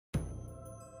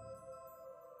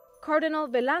Cardinal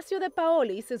Velasio de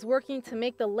Paolis is working to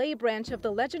make the lay branch of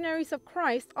the Legionaries of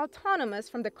Christ autonomous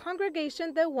from the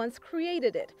congregation that once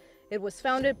created it. It was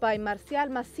founded by Marcial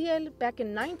Maciel back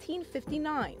in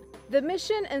 1959. The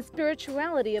mission and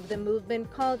spirituality of the movement,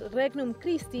 called Regnum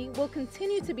Christi, will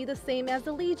continue to be the same as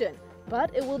the Legion, but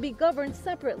it will be governed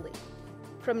separately.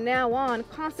 From now on,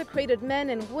 consecrated men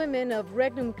and women of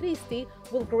Regnum Christi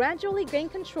will gradually gain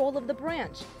control of the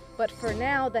branch, but for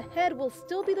now, the head will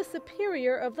still be the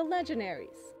superior of the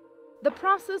legionaries. The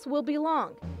process will be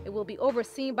long. It will be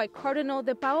overseen by Cardinal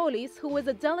de Paolis, who is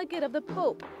a delegate of the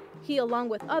Pope. He, along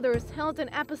with others, held an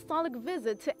apostolic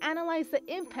visit to analyze the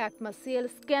impact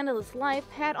Maciel's scandalous life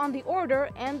had on the order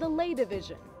and the lay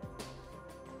division.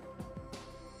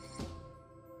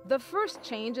 The first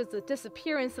change is the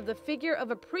disappearance of the figure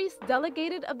of a priest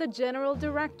delegated of the general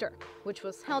director, which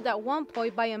was held at one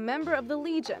point by a member of the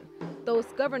Legion. Those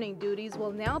governing duties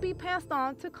will now be passed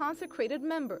on to consecrated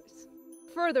members.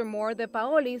 Furthermore, the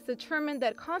Paolis determined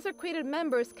that consecrated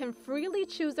members can freely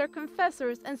choose their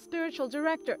confessors and spiritual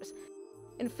directors.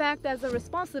 In fact, as a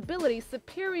responsibility,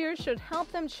 superiors should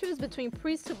help them choose between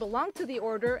priests who belong to the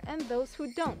order and those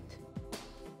who don't.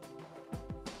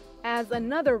 As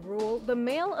another rule, the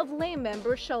mail of lay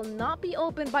members shall not be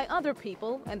opened by other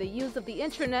people, and the use of the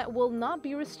internet will not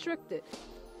be restricted.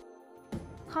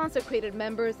 Consecrated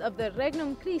members of the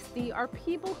Regnum Christi are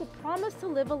people who promise to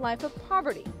live a life of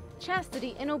poverty,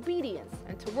 chastity, and obedience,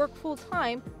 and to work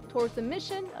full-time towards the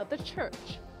mission of the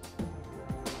Church.